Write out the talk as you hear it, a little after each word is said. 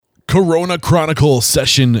Corona Chronicle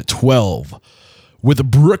Session 12 with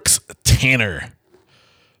Brooks Tanner.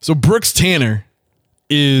 So Brooks Tanner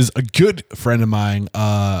is a good friend of mine.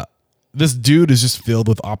 This dude is just filled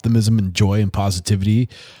with optimism and joy and positivity.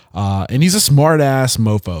 And he's a smart ass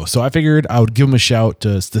mofo. So I figured I would give him a shout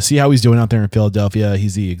to see how he's doing out there in Philadelphia.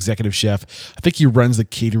 He's the executive chef. I think he runs the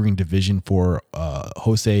catering division for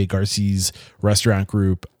Jose Garcia's restaurant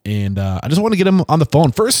group. And I just want to get him on the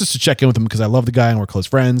phone first just to check in with him because I love the guy and we're close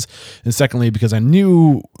friends. And secondly, because I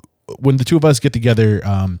knew when the two of us get together,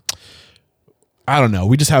 I don't know,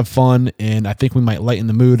 we just have fun and I think we might lighten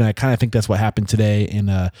the mood. And I kind of think that's what happened today.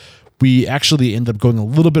 And we actually ended up going a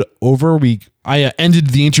little bit over. I ended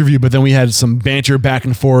the interview, but then we had some banter back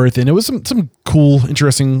and forth, and it was some cool,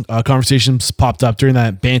 interesting conversations popped up during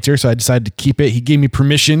that banter. So I decided to keep it. He gave me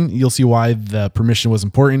permission. You'll see why the permission was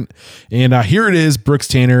important. And here it is, Brooks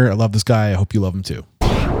Tanner. I love this guy. I hope you love him too.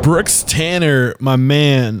 Brooks Tanner, my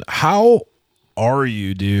man, how are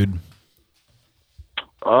you, dude?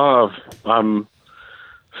 I'm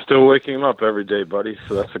still waking up every day, buddy.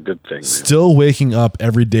 So that's a good thing. Man. Still waking up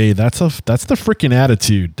every day. That's the freaking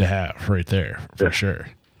attitude to have right there for sure.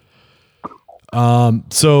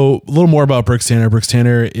 So a little more about Brooks Tanner. Brooks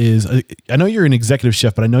Tanner is, I know you're an executive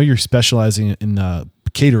chef, but I know you're specializing in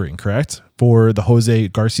catering, correct? For the Jose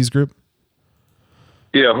Garcia's group.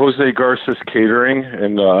 Yeah. Jose Garcia's Catering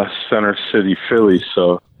in Center City, Philly.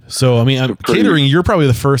 So I mean, catering, you're probably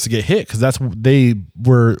the first to get hit because they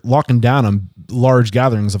were locking down on large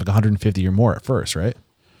gatherings of like 150 or more at first, right?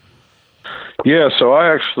 Yeah. So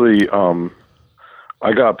I actually,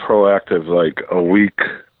 I got proactive like a week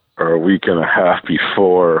or a week and a half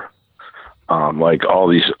before, like all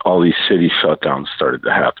these city shutdowns started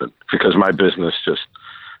to happen because my business just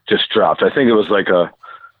dropped. I think it was like a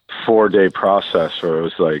 4-day process where it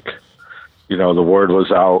was like, you know, the word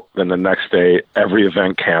was out, then the next day, every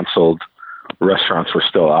event canceled. Restaurants were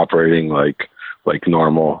still operating like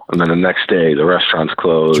normal. And then the next day, the restaurants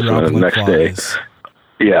closed. And then the next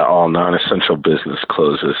day, all non-essential business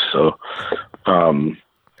closes. So,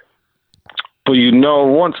 but you know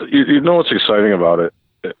what's exciting about it,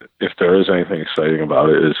 if there is anything exciting about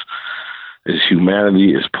it, is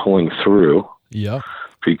humanity is pulling through. Yeah.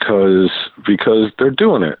 Because they're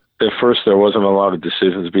doing it. At first, there wasn't a lot of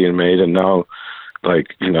decisions being made, and now,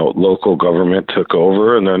 like, you know, local government took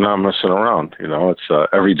over, and they're not messing around. You know, it's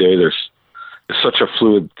every day it's such a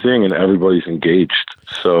fluid thing, and everybody's engaged.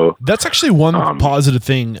 So that's actually one positive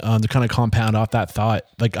thing to kind of compound off that thought.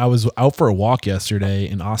 Like, I was out for a walk yesterday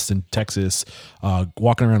in Austin, Texas,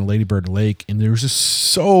 walking around Lady Bird Lake, and there was just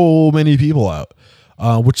so many people out.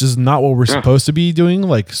 Which is not what we're supposed to be doing,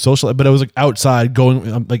 like social, but I was like outside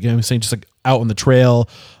going, like I'm saying, just like out on the trail,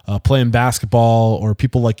 playing basketball, or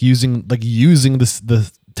people like using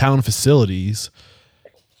the town facilities.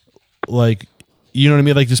 Like, you know what I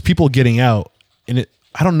mean? Like just people getting out, and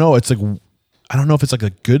I don't know. It's like, I don't know if it's like a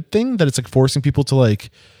good thing that it's like forcing people to like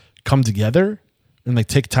come together and like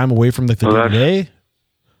take time away from like the day.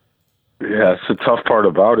 Yeah. It's the tough part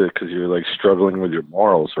about it. 'Cause you're like struggling with your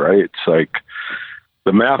morals, right? It's like,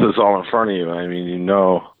 the math is all in front of you. I mean, you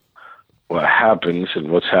know what happens and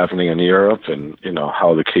what's happening in Europe and, you know,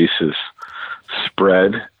 how the cases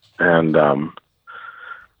spread. And,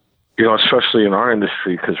 you know, especially in our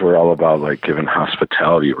industry, because we're all about like giving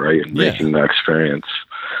hospitality, right? And making the experience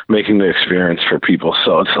for people.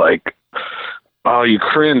 So it's like, oh, you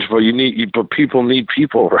cringe, but people need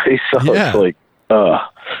people, right? So it's like,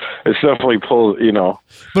 it's definitely pulled, you know.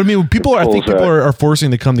 But I mean, people are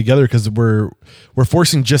forcing to come together because we're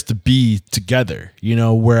forcing just to be together, you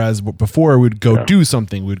know. Whereas before we'd go do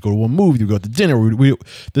something, we'd go to a movie, we'd go to dinner. We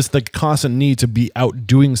this like constant need to be out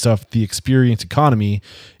doing stuff, the experience economy,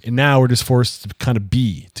 and now we're just forced to kind of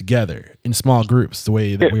be together in small groups, the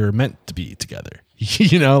way that we were meant to be together.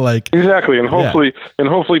 You know, like exactly, and hopefully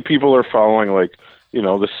people are following like, you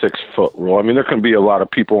know, the 6-foot rule. I mean, there can be a lot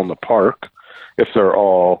of people in the park. If they're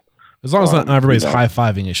all, as long as not everybody's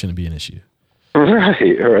high-fiving, it shouldn't be an issue.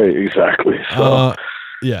 Right, exactly. So,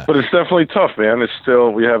 yeah, but it's definitely tough, man. It's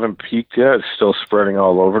still, we haven't peaked yet. It's still spreading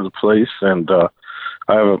all over the place. And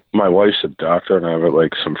my wife's a doctor, and I have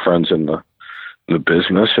like some friends in the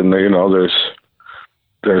business, and you know, there's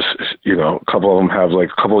you know, a couple of them have like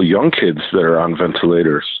a couple of young kids that are on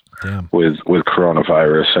ventilators with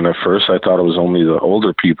coronavirus. And at first, I thought it was only the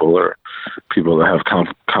older people or people that have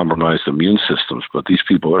compromised immune systems, but these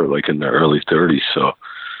people are like in their early 30s. So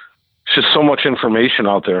it's just so much information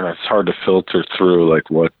out there, and it's hard to filter through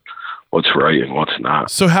like what's right and what's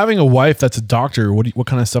not. So having a wife that's a doctor, what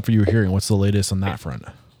kind of stuff are you hearing? What's the latest on that front?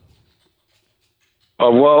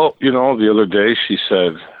 Well, you know, the other day she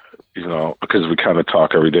said because we kind of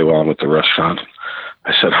talk every day while I'm at the restaurant.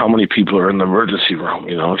 I said, how many people are in the emergency room?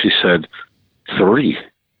 She said 3.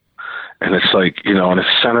 And it's like, and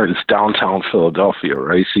it's downtown Philadelphia,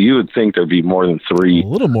 right? So you would think there'd be more than 3 a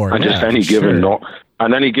little more on just any given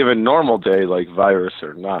on any given normal day, like virus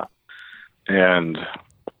or not. And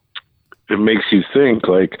it makes you think,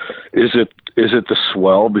 like, is it the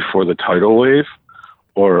swell before the tidal wave,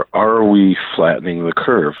 or are we flattening the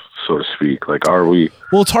curve, so to speak? Like, are we?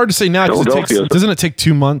 Well, it's hard to say now because doesn't it take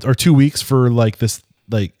 2 months or 2 weeks for like this?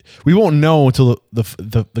 Like, we won't know until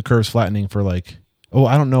the curve's flattening for like. Oh,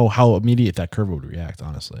 I don't know how immediate that curve would react,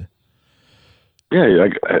 honestly. Yeah,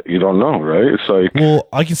 you don't know, right? It's like, well,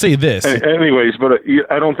 I can say this. Anyways, but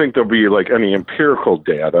I don't think there'll be like any empirical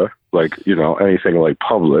data, like anything like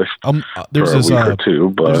published there's for a this, week or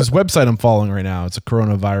two. But there's this website I'm following right now. It's a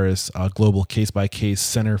coronavirus global case-by-case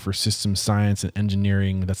Center for Systems Science and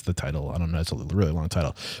Engineering. That's the title. I don't know. It's a really long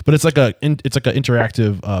title, but it's like an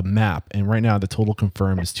interactive map. And right now, the total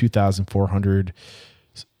confirmed is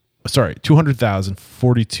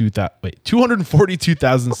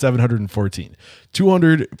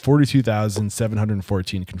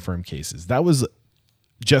 242,714 confirmed cases. That was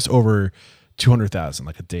just over 200,000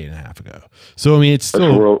 like a day and a half ago. So I mean, it's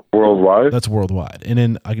still worldwide. That's worldwide. And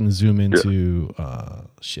then I can zoom into I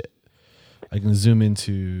can zoom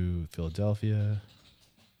into Philadelphia,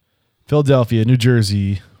 New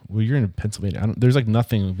Jersey. Well, you're in Pennsylvania. There's like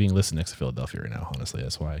nothing being listed next to Philadelphia right now. Honestly,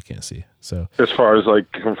 that's why I can't see. So as far as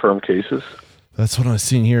like confirmed cases, that's what I was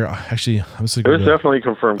seeing here. Actually, there's definitely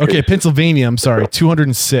confirmed. Okay, cases. Pennsylvania. I'm sorry,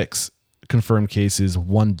 206 confirmed cases,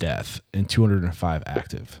 1 death, and 205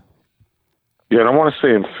 active. Yeah, and I want to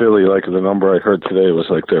say in Philly, like the number I heard today was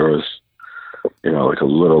like there was, like a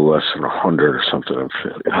little less than 100 or something in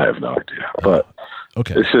Philly. I have no idea, but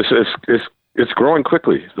okay, it's just it's growing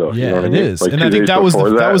quickly, though. Yeah, it is, like, and I think that was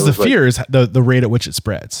the fear is the rate at which it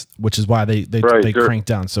spreads, which is why they cranked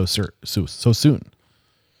down so soon.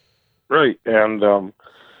 Right, and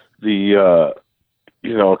the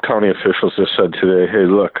county officials just said today, hey,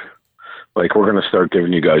 look, like we're going to start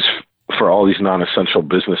giving you guys, for all these non-essential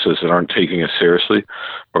businesses that aren't taking us seriously,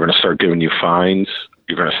 we're going to start giving you fines.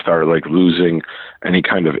 You're going to start like losing any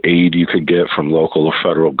kind of aid you could get from local or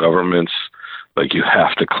federal governments. Like you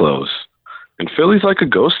have to close. And Philly's like a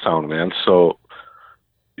ghost town, man. So,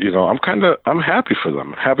 I'm happy for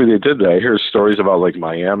them. I'm happy they did that. I hear stories about like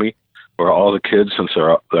Miami, where all the kids, since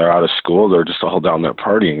they're out of school, they're just all down there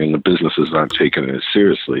partying, and the businesses aren't taking it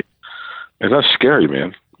seriously. And that's scary,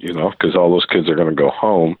 man. Because all those kids are going to go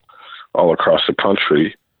home all across the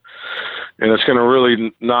country, and it's going to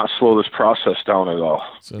really not slow this process down at all.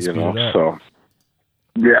 So.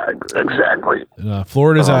 Yeah, exactly.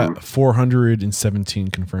 Florida's at 417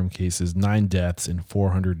 confirmed cases, 9 deaths, and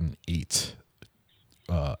 408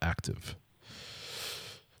 active.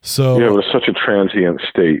 So yeah, it was such a transient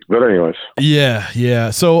state. But anyways, yeah.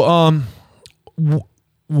 So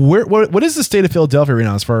what is the state of Philadelphia right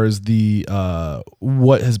now as far as the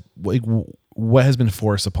what has been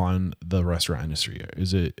forced upon the restaurant industry?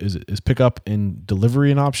 Is pickup and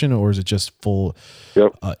delivery an option, or is it just full?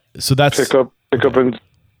 Yep. So that's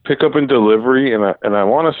pickup and delivery, and I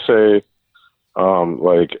want to say,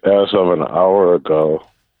 like as of an hour ago,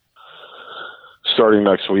 starting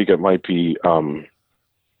next week, it might be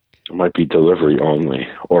delivery only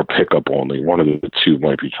or pickup only. One of the two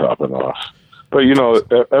might be dropping off. But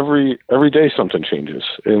every day something changes,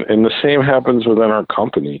 and the same happens within our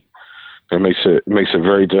company. It makes it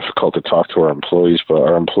very difficult to talk to our employees, but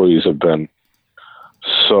our employees have been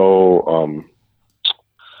so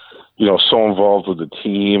so involved with the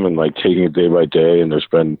team and like taking it day by day. And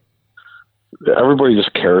everybody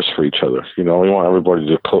just cares for each other. We want everybody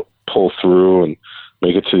to pull through and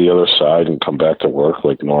make it to the other side and come back to work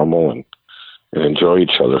like normal and enjoy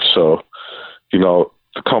each other. So, the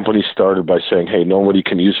company started by saying, hey, nobody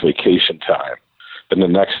can use vacation time. And the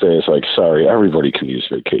next day it's like, sorry, everybody can use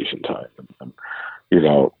vacation time. And,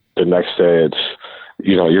 the next day it's,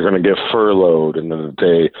 you're going to get furloughed. And then the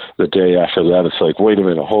day after that, it's like, wait a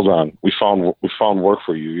minute, hold on. We found work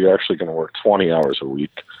for you. You're actually going to work 20 hours a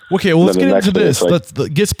week. Okay, well, let's get into this. Let's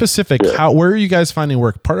get specific. Yeah. Where are you guys finding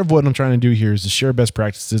work? Part of what I'm trying to do here is to share best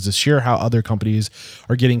practices, to share how other companies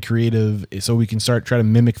are getting creative, so we can try to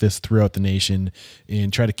mimic this throughout the nation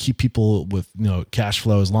and try to keep people with cash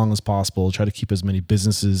flow as long as possible. Try to keep as many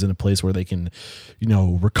businesses in a place where they can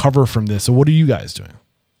recover from this. So, what are you guys doing?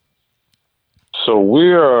 So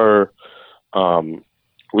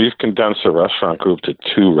we've condensed the restaurant group to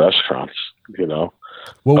 2 restaurants.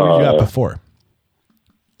 What were you at before?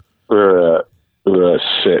 We're at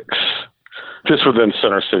 6, just within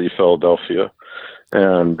Center City, Philadelphia.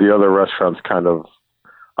 and the other restaurants kind of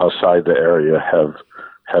outside the area have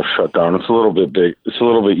shut down. It's a little bit big. It's a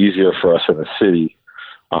little bit easier for us in the city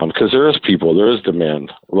because there is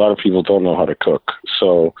demand. A lot of people don't know how to cook.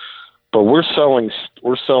 So, but we're selling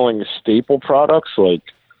staple products like,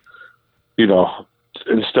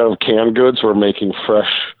 instead of canned goods, we're making fresh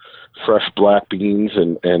black beans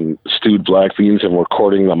and stewed black beans, and we're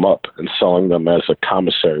cording them up and selling them as a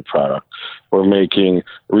commissary product. We're making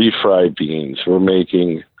refried beans. We're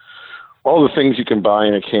making all the things you can buy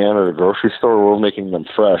in a can at a grocery store. We're making them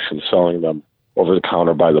fresh and selling them over the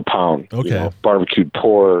counter by the pound. Okay. Barbecued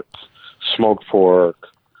pork, smoked pork.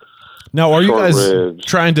 Now, are you guys ribs.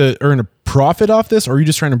 trying to earn a profit off this, or are you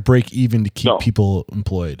just trying to break even to keep people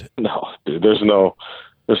employed? No, dude, there's no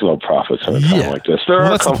profits in a time like this.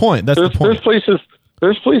 That's the point. There's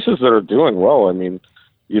places that are doing well. I mean,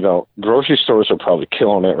 grocery stores are probably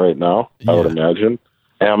killing it right now. I would imagine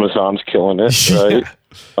Amazon's killing it, right?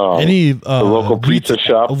 Any the local pizza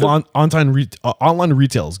shop, online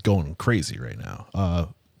retail is going crazy right now.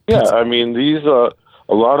 I mean, a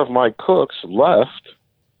lot of my cooks left,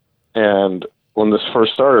 and when this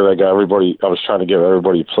first started, I was trying to get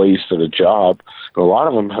everybody placed at a job. But a lot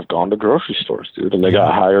of them have gone to grocery stores, dude, and they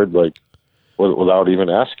got hired without even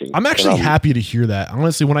asking. I'm actually happy to hear that.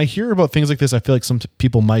 Honestly, when I hear about things like this, I feel like some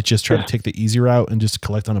people might just try to take the easy route and just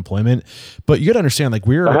collect unemployment. But you got to understand, I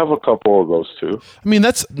have a couple of those too. I mean,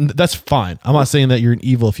 that's fine. I'm not saying that you're an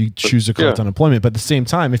evil if you choose to collect unemployment, but at the same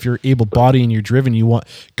time, if you're able-bodied and you're driven,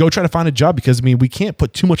 go try to find a job, because we can't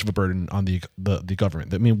put too much of a burden on the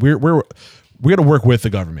government. I mean, we got to work with the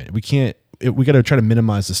government. We got to try to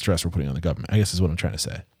minimize the stress we're putting on the government, I guess is what I'm trying to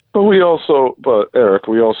say. But Eric,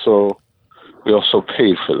 we also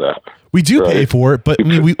pay for that. We do pay for it, but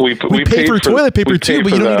we pay for toilet paper too,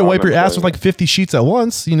 but you don't need to wipe your ass with 50 sheets at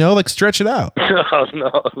once, stretch it out.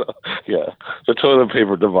 No. Yeah. The toilet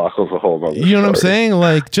paper debacle is a whole other You know what I'm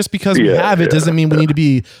saying? Just because we have it doesn't mean we need to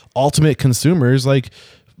be ultimate consumers.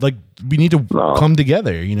 We need to come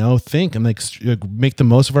together, think and make the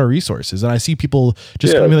most of our resources. And I see people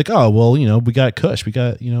just going to be like, oh, well, we got Kush, we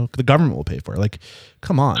got, the government will pay for it.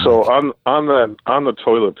 Come on. So on the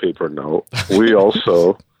toilet paper note, we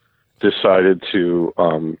also decided to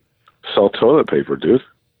sell toilet paper, dude.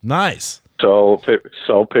 Nice. Sell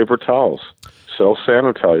paper towels, sell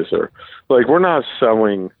sanitizer. We're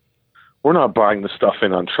not buying the stuff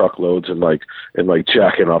in on truckloads and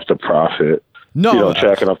jacking up the profit. No,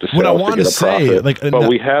 checking up the sales what I want to say, but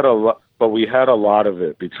we had a lot of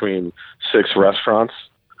it between 6 restaurants.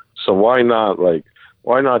 So why not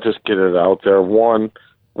just get it out there? One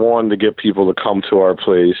to get people to come to our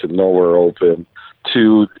place and know we're open.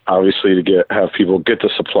 2, obviously to have people get the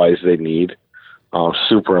supplies they need.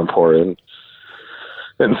 Super important.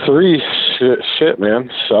 And 3, shit, man,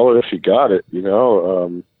 sell it if you got it.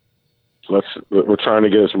 We're trying to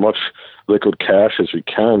get as much liquid cash as we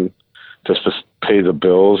can, just to pay the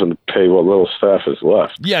bills and pay what little staff is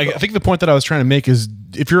left. Yeah, I think the point that I was trying to make is,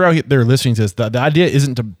 if you're out there listening to this, the idea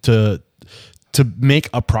isn't to make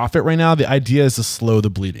a profit right now. The idea is to slow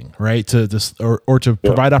the bleeding, right? To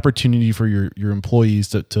provide opportunity for your employees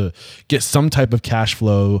to get some type of cash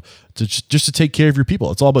flow just to take care of your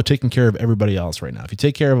people. It's all about taking care of everybody else right now. If you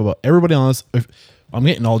take care of everybody else, I'm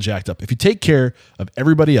getting all jacked up. If you take care of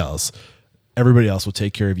everybody else will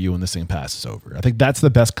take care of you when this thing passes over. I think that's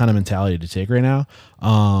the best kind of mentality to take right now.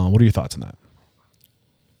 What are your thoughts on that?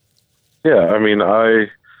 Yeah, I mean, I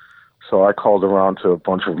called around to a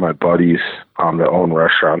bunch of my buddies that own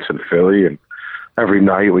restaurants in Philly, and every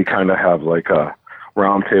night we kind of have a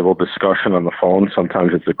roundtable discussion on the phone.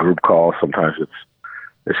 Sometimes it's a group call, sometimes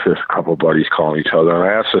it's just a couple of buddies calling each other. And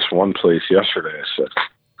I asked this one place yesterday, I said,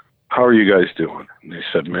 how are you guys doing? And they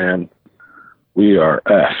said, man, we are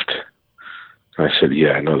effed. I said,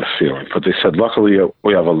 yeah, I know the feeling. But they said, luckily,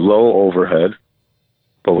 we have a low overhead,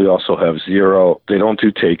 but we also have zero. They don't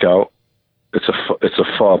do takeout. It's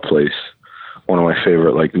a pho place, one of my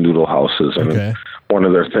favorite noodle houses. And one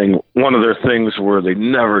of their things where they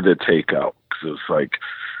never did takeout, because it was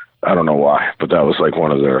I don't know why, but that was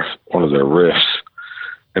one of their riffs.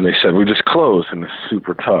 And they said, we just closed and it's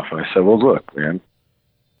super tough. And I said, well, look, man,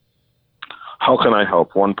 how can I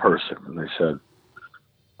help one person? And they said,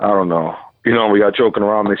 I don't know. We got joking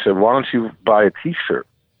around. They said, why don't you buy a T-shirt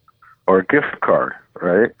or a gift card,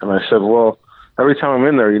 right? And I said, well, every time I'm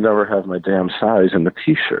in there, you never have my damn size in the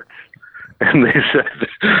T-shirt. And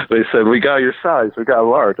they said, we got your size. We got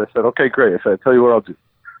large. I said, okay, great. I said, I tell you what I'll do.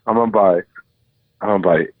 I'm gonna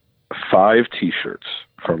buy 5 T-shirts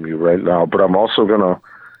from you right now, but I'm also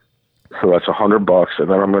so that's $100, and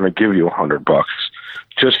then I'm gonna give you $100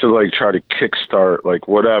 just to try to kickstart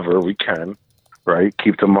whatever we can. right?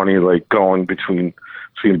 Keep the money like going between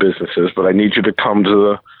businesses. But I need you to come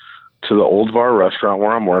to the Old Bar restaurant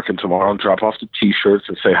where I'm working tomorrow and drop off the T-shirts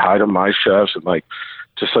and say hi to my chefs and like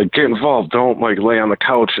just like get involved. Don't like lay on the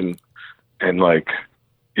couch and like,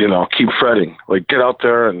 you know, keep fretting. Like get out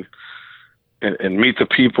there and meet the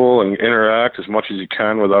people and interact as much as you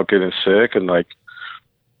can without getting sick, and like,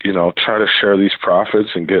 you know, try to share these profits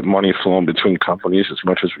and get money flowing between companies as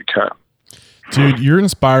much as we can. Dude, you're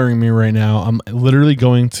inspiring me right now. I'm literally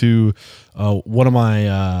going to one of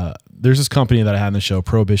my there's this company that I had in the show,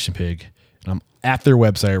 Prohibition Pig, and I'm at their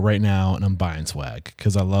website right now and I'm buying swag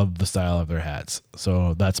because I love the style of their hats.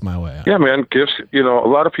 So that's my way out. Yeah, man, gifts. You know, a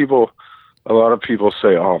lot of people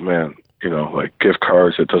say, "Oh man, you know, like gift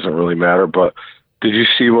cards, it doesn't really matter." But did you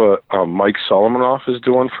see what Mike Solomanoff is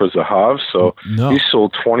doing for Zahav? So no. He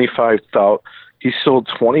sold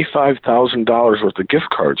 $25,000 worth of gift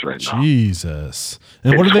cards right now. Jesus,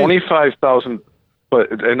 and what are 25,000?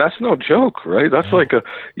 And that's no joke, right? That's like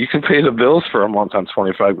you can pay the bills for a month on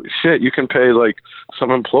 25. Shit, you can pay like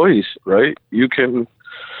some employees, right? Your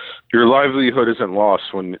livelihood isn't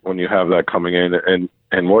lost when you have that coming in.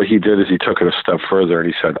 And what he did is he took it a step further and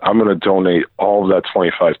he said, I'm going to donate all of that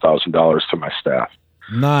 $25,000 to my staff.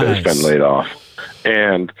 Nice. That has been laid off.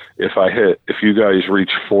 And if you guys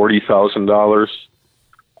reach $40,000,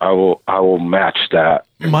 I will match that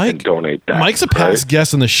and donate that. Mike's a past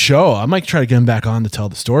guest on the show. I might try to get him back on to tell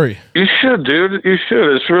the story. You should, dude. You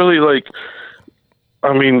should. It's really like,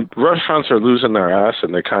 I mean, restaurants are losing their ass,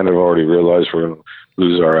 and they kind of already realize we're going to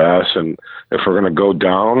lose our ass. And if we're going to go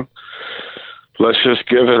down, let's just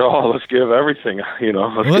give it all. Let's give everything, you know.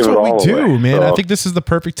 Let's that's give what it all we do, away. man. So, I think this is the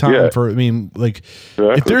perfect time for, I mean, like,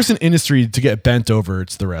 exactly. If there's an industry to get bent over,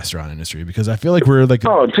 it's the restaurant industry, because I feel like we're like,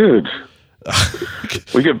 oh, dude.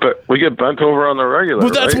 we get bent over on the regular.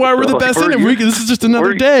 Well, that's right? why we're the best in it. This is just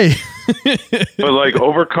another day. But like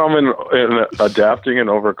overcoming and adapting and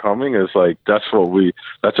overcoming is like that's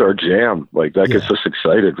our jam. Like that gets us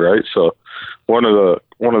excited, right? So one of the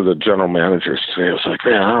general managers today was like,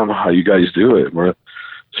 man, I don't know how you guys do it.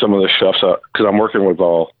 Some of the chefs, because I'm working with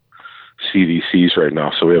all CDCs right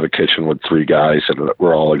now, so we have a kitchen with 3 guys, and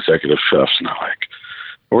we're all executive chefs. And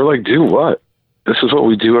we're like, do what? This is what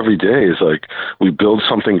we do every day. Is like we build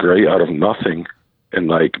something great out of nothing, and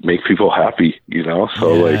like make people happy, you know.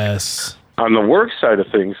 So like on the work side of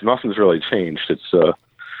things, nothing's really changed. It's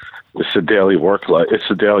a daily work life. It's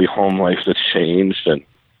a daily home life that's changed, and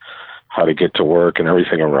how to get to work and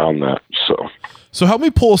everything around that. So help me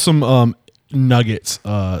pull some nuggets,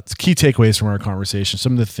 key takeaways from our conversation.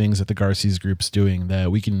 Some of the things that the Garces Group's doing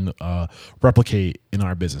that we can replicate in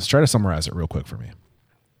our business. Try to summarize it real quick for me.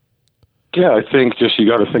 Yeah, I think just you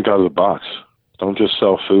got to think out of the box. Don't just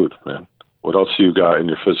sell food, man. What else you got in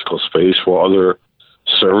your physical space? What other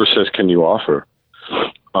services can you offer?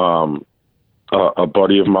 A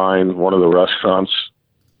buddy of mine, one of the restaurants,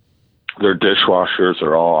 their dishwashers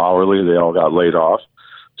are all hourly. They all got laid off.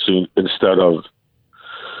 So instead of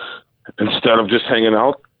just hanging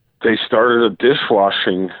out, they started they started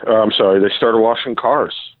washing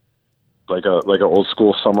cars, like an old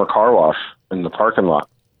school summer car wash in the parking lot.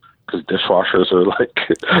 Because dishwashers are like,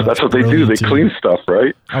 that's what they do. They clean stuff,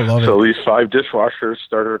 right? I love it. So these 5 dishwashers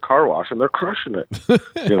started a car wash, and they're crushing it.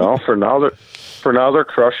 You know, for now they're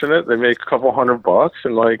crushing it. They make a couple $100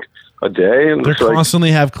 in like a day, and they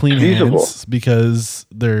constantly have clean hands because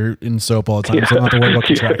they're in soap all the time. So they don't have to worry about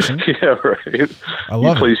contraction. Yeah, right. I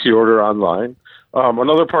love you place your order online.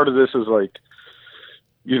 Another part of this is like,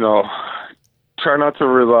 you know, try not to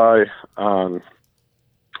rely on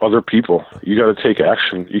other people. You got to take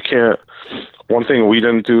action. You can't. One thing we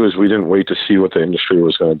didn't do is we didn't wait to see what the industry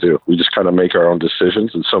was going to do. We just kind of make our own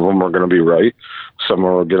decisions, and some of them are going to be right, some of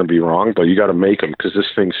them are going to be wrong. But you got to make them because it's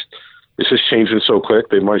just changing so quick.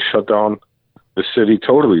 They might shut down the city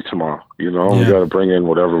totally tomorrow. You know, we got to bring in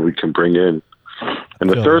whatever we can bring in. And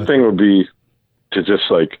the third thing would be to just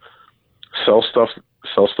like sell stuff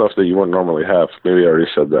that you wouldn't normally have. Maybe I already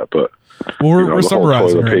said that, but we're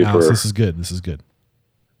summarizing right now. So this is good. This is good.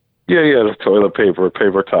 Yeah, the toilet paper,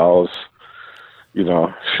 paper towels, you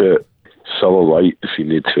know, shit. Sell a light if you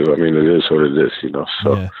need to. I mean, it is what it is, you know.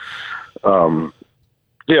 So,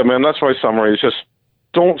 yeah, man, that's my summary. It's just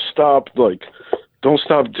don't stop doing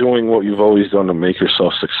what you've always done to make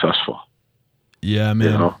yourself successful. Yeah,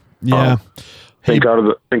 man. You know? Yeah. Think out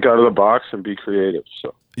of the box and be creative.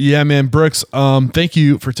 So. Yeah, man, Brooks. Thank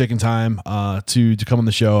you for taking time to come on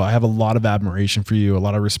the show. I have a lot of admiration for you, a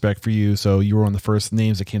lot of respect for you. So you were one of the first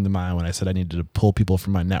names that came to mind when I said I needed to pull people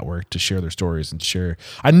from my network to share their stories and share.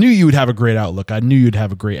 I knew you would have a great outlook. I knew you'd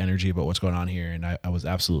have a great energy about what's going on here, and I was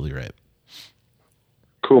absolutely right.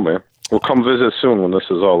 Cool, man. We'll come visit soon when this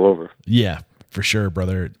is all over. Yeah, for sure,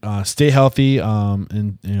 brother. Stay healthy.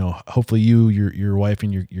 And hopefully your wife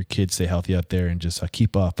and your kids stay healthy out there, and just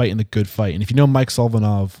keep fighting the good fight. And if you know Mike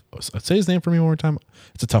Solomonov, say his name for me one more time.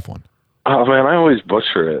 It's a tough one. Oh man, I always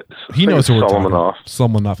butcher it. He knows who we're talking about.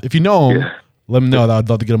 Solomonov. If you know him, let him know. I'd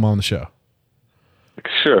love to get him on the show.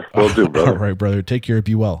 Sure, we'll do, brother. All right, brother. Take care.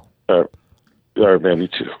 Be well. All right, man. You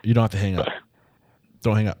too. You don't have to hang up. Bye.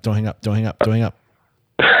 Don't hang up. Don't hang up. Don't hang up. Don't hang up.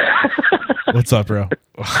 What's up, bro?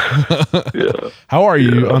 Yeah. How are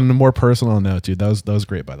you on a more personal note, dude? That was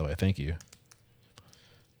great, by the way. Thank you.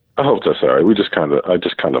 I hope that's all right. I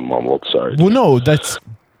just kind of mumbled. Sorry. Well, no, that's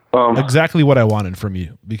exactly what I wanted from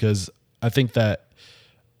you, because I think that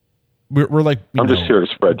we're like, I'm just here to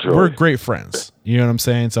spread joy. We're great friends. You know what I'm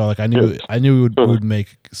saying? So like, I knew we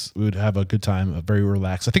would have a good time, very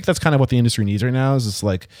relaxed. I think that's kind of what the industry needs right now. Is just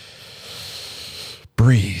like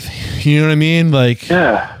breathe. You know what I mean? Like,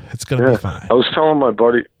 yeah, it's gonna be fine. I was telling my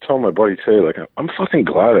buddy today, like, I'm fucking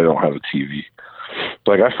glad I don't have a TV.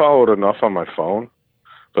 Like, I follow it enough on my phone,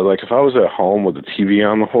 but like, if I was at home with the TV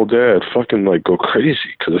on the whole day, I'd fucking like go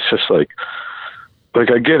crazy, because it's just like I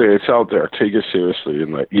get it, it's out there, take it seriously,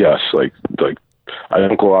 and like, yes, like I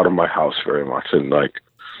don't go out of my house very much, and like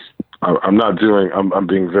I'm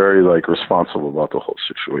being very like responsible about the whole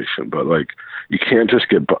situation, but like you can't just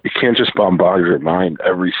bombard your mind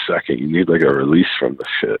every second. You need like a release from the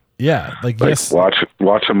shit. Yeah, like yes, watch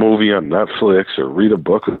a movie on Netflix, or read a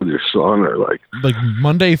book with your son, or like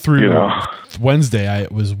Monday through Wednesday I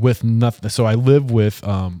was with nothing. So I live with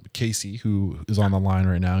Casey, who is on the line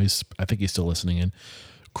right now. I think he's still listening in.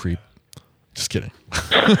 Creep. Just kidding.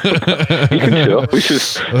 You can chill. We should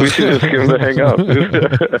just give him the hang up.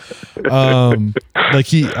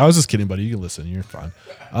 I was just kidding, buddy. You can listen. You're fine.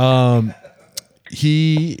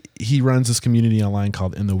 He runs this community online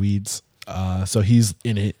called In the Weeds. So he's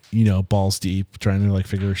in it, balls deep, trying to like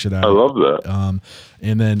figure shit out. I love that.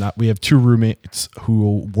 And then we have two roommates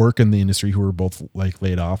who work in the industry who are both like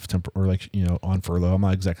laid off or like, on furlough. I'm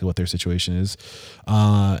not exactly what their situation is. So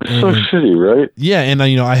shitty, right? Yeah. And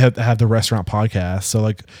I have the restaurant podcast. So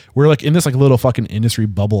like, we're like in this like little fucking industry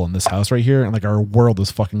bubble in this house right here. And like our world is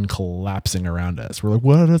fucking collapsing around us. We're like,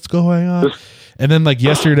 what's going on? And then like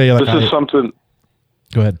yesterday, like this is something.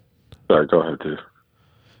 Go ahead. Sorry, go ahead, dude.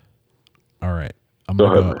 All right. I'm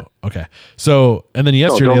gonna go. Okay. So, and then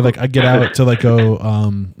yesterday, I get out to like go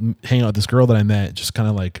hang out with this girl that I met, just kind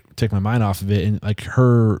of like take my mind off of it. And like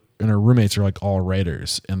her and her roommates are like all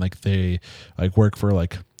writers, and like they like work for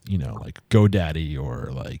like GoDaddy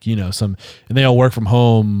or like some, and they all work from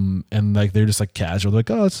home, and like they're just like casual. They're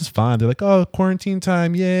like, oh, this is fine. They're like, oh, quarantine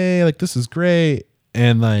time, yay! Like this is great.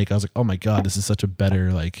 And like I was like, oh my god, this is such a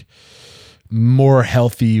better like more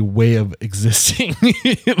healthy way of existing.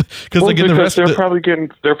 Because like in the rest they're probably getting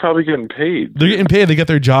paid. They're getting paid. They get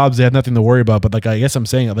their jobs. They have nothing to worry about. But like I guess I'm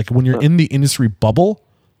saying, like when you're in the industry bubble,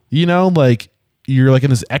 like you're like in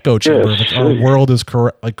this echo chamber. Like our world is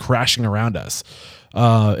like crashing around us.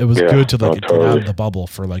 It was good to like get out of the bubble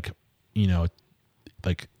for like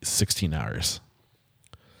 16 hours.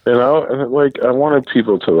 And like I wanted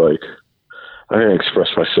people to like, I didn't express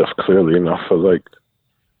myself clearly enough, but like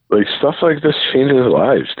stuff like this changes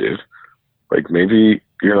lives, dude. Like maybe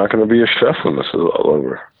you're not going to be a chef when this is all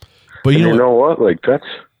over. But you know what? Like that's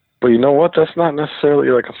not necessarily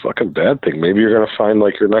like a fucking bad thing. Maybe you're going to find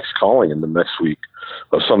like your next calling in the next week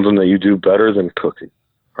of something that you do better than cooking,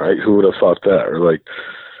 right? Who would have thought that? Or like,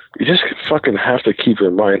 you just fucking have to keep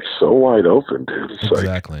your mind so wide open, dude. It's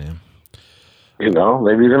exactly. Like,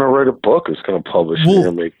 maybe you're going to write a book that's going to publish and you're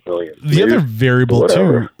going to make millions. The other variable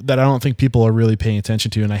too that I don't think people are really paying attention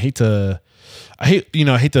to, and I hate that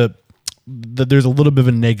there's a little bit of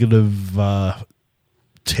a negative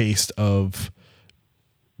taste of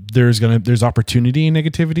there's opportunity in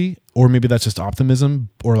negativity, or maybe that's just optimism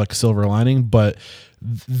or like a silver lining, but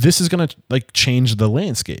this is going to like change the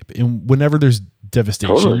landscape. And whenever there's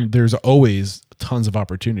devastation, there's always tons of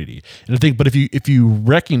opportunity. And I think, but if you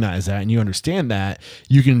recognize that and you understand that,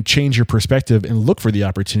 you can change your perspective and look for the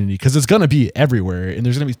opportunity, because it's going to be everywhere, and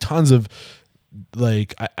there's going to be tons of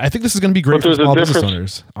like, I think this is going to be great for small business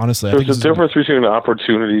owners. Honestly, there's a difference between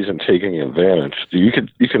opportunities and taking advantage.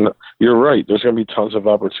 You're right. There's going to be tons of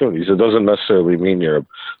opportunities. It doesn't necessarily mean you're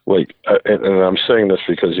like, and I'm saying this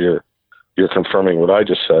because you're confirming what I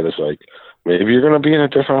just said, is like, maybe you're going to be in a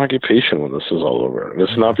different occupation when this is all over. And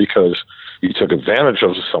it's not because you took advantage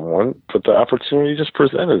of someone, but the opportunity just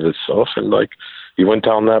presented itself, and like you went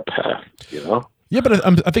down that path, Yeah,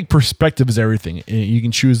 but I think perspective is everything. You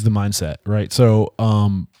can choose the mindset, right? So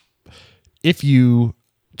if you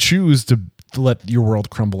choose to let your world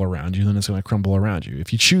crumble around you, then it's going to crumble around you.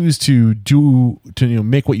 If you choose to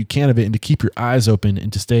make what you can of it and to keep your eyes open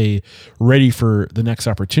and to stay ready for the next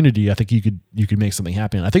opportunity, I think you could make something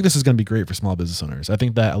happen. I think this is going to be great for small business owners. I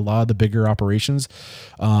think that a lot of the bigger operations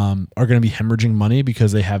are going to be hemorrhaging money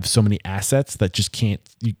because they have so many assets that just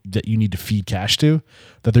that you need to feed cash to,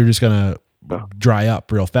 that they're just going to dry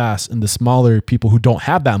up real fast. And the smaller people who don't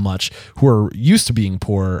have that much, who are used to being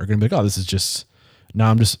poor, are going to be like, oh, this is just, now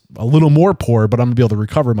I'm just a little more poor, but I'm gonna be able to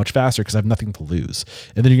recover much faster because I have nothing to lose.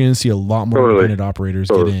 And then you're going to see a lot more independent operators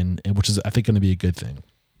get in, which is, I think, going to be a good thing.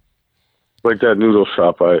 Like that noodle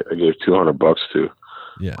shop I gave $200 to.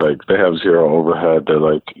 Yeah. Like they have zero overhead. They're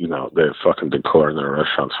like, they have fucking decor in their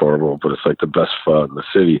restaurant's horrible, but it's like the best pho in the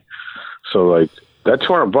city. So like that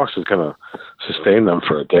 $200 is going to sustain them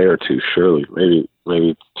for a day or two, surely.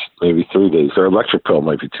 Maybe 3 days. Their electric bill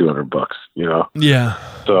might be $200, Yeah.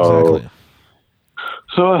 So. Exactly.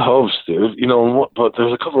 So it helps, dude. But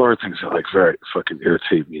there's a couple other things that like very fucking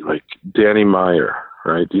irritate me. Like Danny Meyer,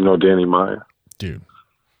 right? Do you know Danny Meyer? Dude.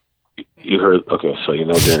 You heard? Okay, so you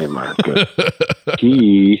know Danny Meyer. Good.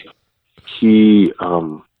 he,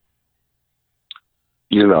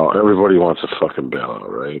 everybody wants a fucking bailout,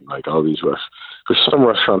 right? Like all these for some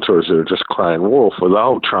restaurateurs that are just crying wolf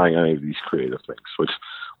without trying any of these creative things. Which,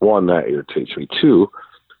 one, that irritates me. Two,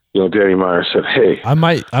 Danny Meyer said, "Hey, I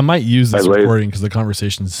might use this recording because the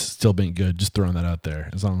conversation's still being good. Just throwing that out there,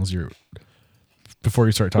 as long as before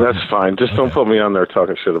you start talking. That's fine. Just don't put me on there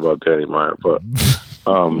talking shit about Danny Meyer. But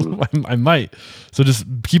I might. So just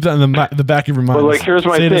keep that in the back of your mind. But like, here's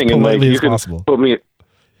my thing, and like, you can put me.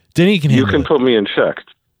 Danny can. You can put me in check.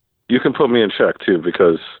 You can put me in check too,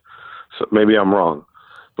 because maybe I'm wrong.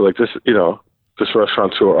 But like this, this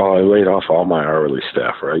restaurateur, I laid off all my hourly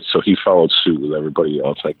staff, right? So he followed suit with everybody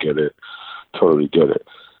else. I get it. Totally get it.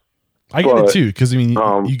 I get it too, because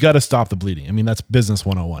you got to stop the bleeding. I mean, that's business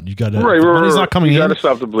 101. You got to, right, money's not coming in. You got to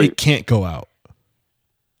stop the bleeding. It can't go out.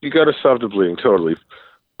 You got to stop the bleeding, totally.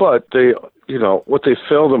 But they, what they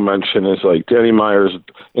fail to mention is like Danny Meyer's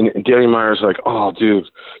like, oh, dude,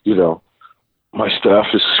 my staff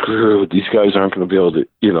is screwed. These guys aren't going to be able to,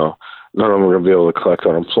 none of them are going to be able to collect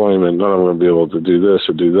unemployment. None of them are going to be able to do this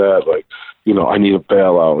or do that. Like, I need a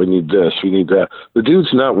bailout. We need this. We need that. The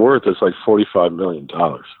dude's net worth is like $45 million,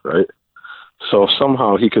 right? So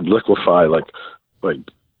somehow he could liquefy like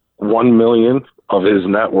 1 million of his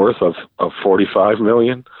net worth of 45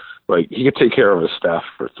 million. Like he could take care of his staff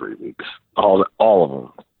for 3 weeks, all of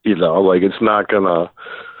them. Like it's not gonna.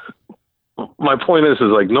 My point is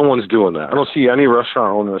like no one's doing that. I don't see any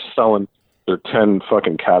restaurant owners selling their 10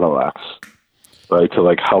 fucking Cadillacs, right, to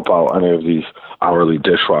like help out any of these hourly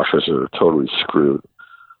dishwashers that are totally screwed.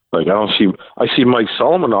 Like I see Mike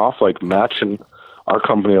Solomanoff like matching. Our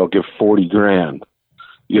company will give $40,000,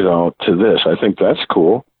 to this. I think that's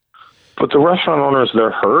cool. But the restaurant owners,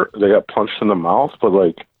 they're hurt. They got punched in the mouth. But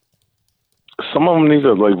like, some of them need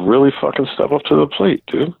to like really fucking step up to the plate,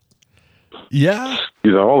 dude. Yeah.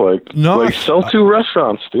 Sell 2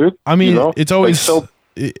 restaurants, dude. I mean, it's always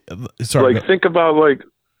sorry. Think about like.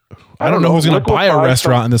 I don't know who's going to buy a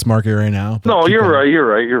restaurant in this market right now. No, you're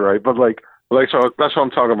right. But like so that's what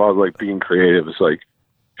I'm talking about. Like being creative. It's like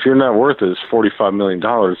if your net worth is $45 million,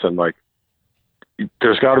 then like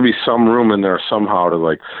there's got to be some room in there somehow to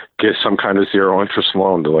like get some kind of zero interest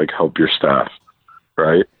loan to like help your staff,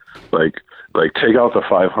 right? Like take out the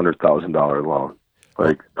 $500,000 loan,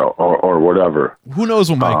 like or whatever. Who knows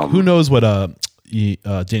what Mike? Who knows what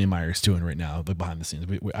Danny Meyer's doing right now, like behind the scenes?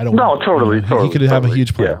 I don't. No, totally. He could have a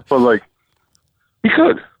huge plan. Yeah, but like he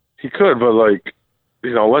could, but like.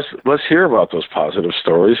 Let's hear about those positive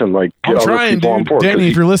stories and like get other people on board. Danny,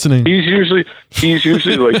 if you're listening, he's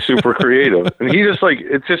usually like super creative, and he just like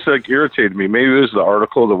it's just like irritated me. Maybe it was the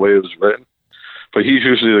article, the way it was written, but he's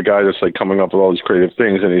usually the guy that's like coming up with all these creative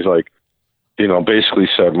things, and he's like, basically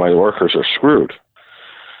said my workers are screwed,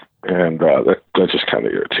 and that just kind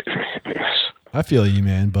of irritates me. Anyways. I feel you,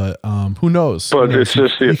 man, but who knows? But it's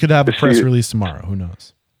just he could have a press release tomorrow. Who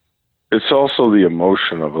knows? It's also the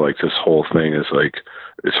emotion of like this whole thing is like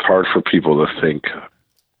it's hard for people to think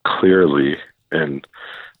clearly and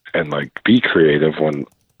like be creative when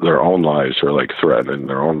their own lives are like threatened and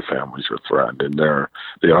their own families are threatened and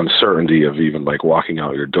the uncertainty of even like walking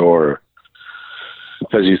out your door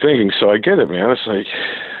has you thinking. So I get it, man. It's like,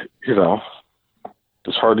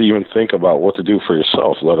 it's hard to even think about what to do for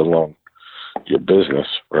yourself, let alone your business,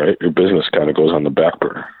 right? Your business kind of goes on the back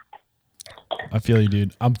burner. I feel you,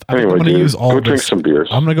 dude. I'm going to use all of this. Drink some beers.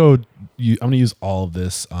 I'm going to use all of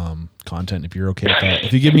this content if you're okay with that.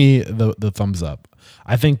 If you give me the thumbs up.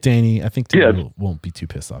 I think Danny won't be too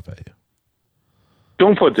pissed off at you.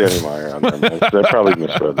 Don't put Danny Meyer on there, man. They probably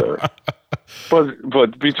misread that.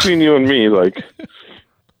 But between you and me, like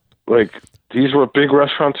these were big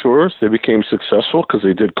restaurateurs. They became successful because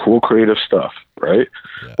they did cool, creative stuff, right?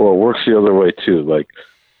 Yeah. Well, it works the other way too. Like,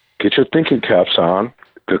 get your thinking caps on.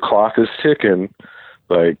 The clock is ticking.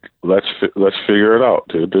 Like, let's figure it out,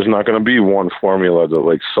 dude. There's not going to be one formula that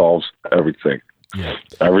like solves everything. Yeah.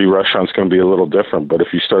 Every restaurant's going to be a little different. But if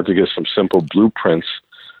you start to get some simple blueprints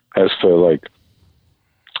as to like,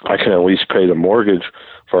 I can at least pay the mortgage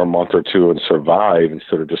for a month or two and survive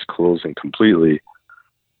instead of just closing completely,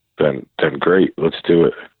 then great. Let's do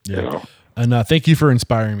it. Yeah. You know? And thank you for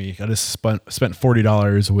inspiring me. I just spent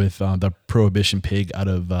 $40 with the Prohibition Pig out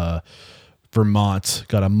of Vermont.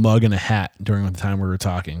 Got a mug and a hat during the time we were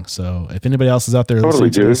talking. So if anybody else is out there listening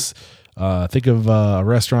to this, think of a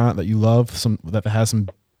restaurant that you love, that has some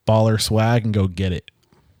baller swag, and go get it.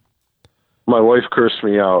 My wife cursed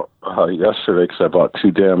me out yesterday because I bought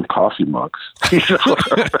 2 damn coffee mugs from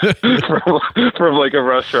like a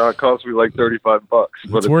restaurant. It cost me like $35, but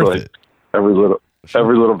it's worth like it. Every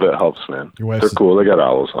little bit helps, man. They're cool. They got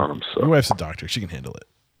owls on them. So your wife's a doctor; she can handle it.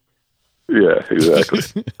 Yeah,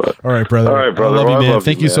 exactly. All right, brother. I love you, man.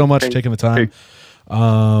 Thank you so much for taking the time.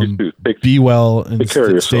 Be well and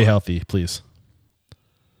stay healthy, please.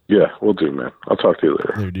 Yeah, we'll do, man. I'll talk to you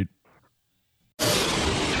later. Later, dude.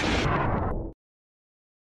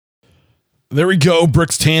 There we go,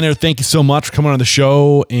 Brooks Tanner. Thank you so much for coming on the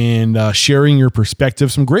show and sharing your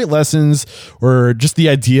perspective. Some great lessons, or just the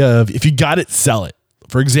idea of if you got it, sell it.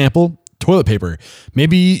 For example, toilet paper.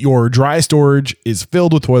 Maybe your dry storage is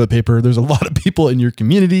filled with toilet paper. There's a lot of people in your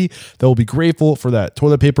community that will be grateful for that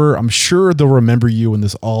toilet paper. I'm sure they'll remember you when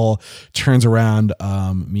this all turns around.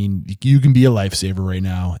 I mean, you can be a lifesaver right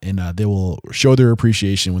now, and they will show their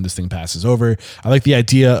appreciation when this thing passes over. I like the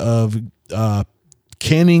idea of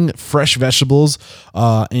canning fresh vegetables,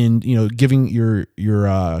 and giving your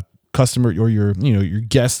customer or your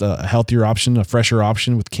guest a healthier option, a fresher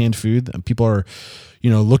option with canned food. And people are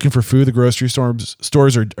looking for food. The grocery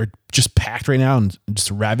stores are just packed right now and just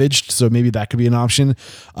ravaged. So maybe that could be an option.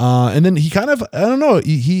 And then he kind of, I don't know,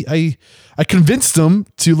 I convinced him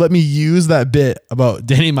to let me use that bit about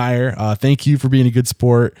Danny Meyer. Thank you for being a good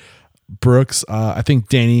sport, Brooks. I think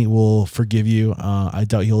Danny will forgive you. I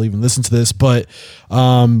doubt he'll even listen to this, but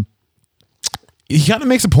he kind of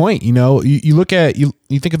makes a point. You look at, you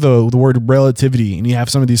think of the word relativity, and you have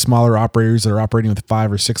some of these smaller operators that are operating with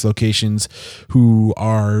 5 or 6 locations who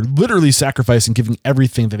are literally sacrificing, giving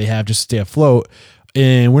everything that they have just to stay afloat.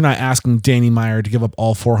 And we're not asking Danny Meyer to give up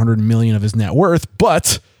all 400 million of his net worth,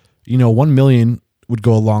 but 1 million would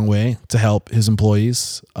go a long way to help his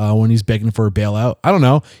employees when he's begging for a bailout. I don't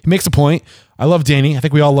know. He makes a point. I love Danny. I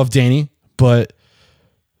think we all love Danny, but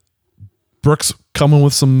Brooks coming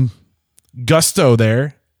with some gusto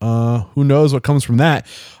there. Who knows what comes from that?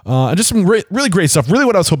 And just some really great stuff. Really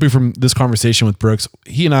what I was hoping from this conversation with Brooks.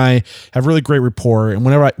 He and I have really great rapport. And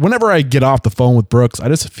whenever I get off the phone with Brooks, I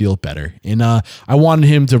just feel better. And I wanted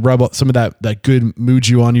him to rub up some of that good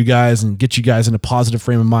mojo on you guys and get you guys in a positive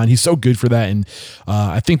frame of mind. He's so good for that. And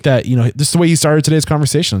I think that, this is the way he started today's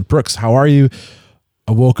conversation. Brooks, how are you?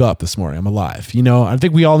 I woke up this morning. I'm alive. I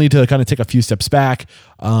think we all need to kind of take a few steps back.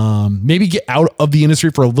 Maybe get out of the industry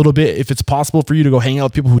for a little bit. If it's possible for you to go hang out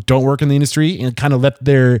with people who don't work in the industry and kind of let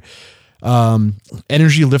their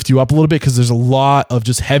energy lift you up a little bit. Cause there's a lot of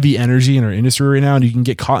just heavy energy in our industry right now. And you can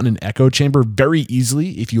get caught in an echo chamber very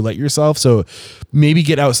easily if you let yourself. So maybe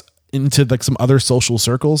get out into like some other social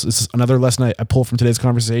circles. This is another lesson I pull from today's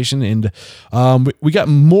conversation. And we got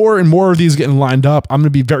more and more of these getting lined up. I'm going to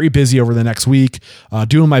be very busy over the next week,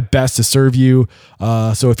 doing my best to serve you.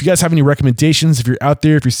 So if you guys have any recommendations, if you're out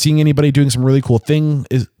there, if you're seeing anybody doing some really cool things,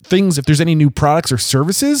 if there's any new products or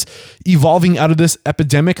services evolving out of this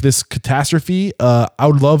epidemic, this catastrophe, I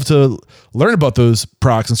would love to learn about those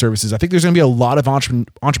products and services. I think there's going to be a lot of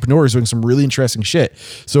entrepreneurs doing some really interesting shit.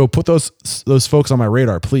 So put those folks on my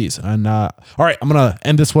radar, please. And all right, I'm going to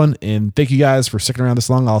end this one. And thank you guys for sticking around this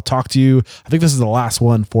long. I'll talk to you. I think this is the last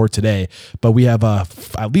one for today, but we have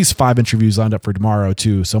at least 5 interviews lined up for tomorrow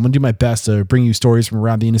too. So I'm going to do my best to bring you stories from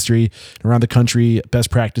around the industry, around the country,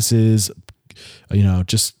 best practices,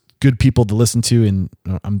 just good people to listen to. And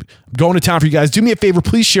I'm going to town for you guys. Do me a favor.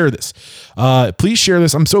 Please share this. Please share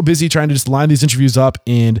this. I'm so busy trying to just line these interviews up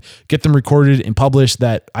and get them recorded and published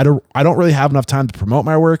that I don't really have enough time to promote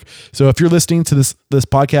my work. So if you're listening to this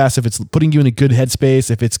podcast, if it's putting you in a good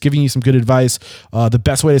headspace, if it's giving you some good advice, the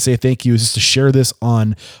best way to say thank you is just to share this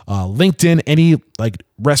on LinkedIn, any like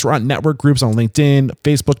restaurant network groups on LinkedIn,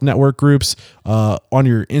 Facebook network groups, on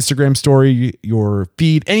your Instagram story, your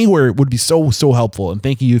feed, anywhere. It would be so helpful. And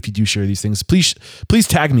thank you if you do share these things. Please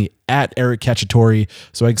tag me at Eric Cacciatore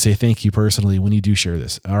so I can say thank you personally when you do share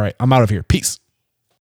this. All right, I'm out of here. Peace.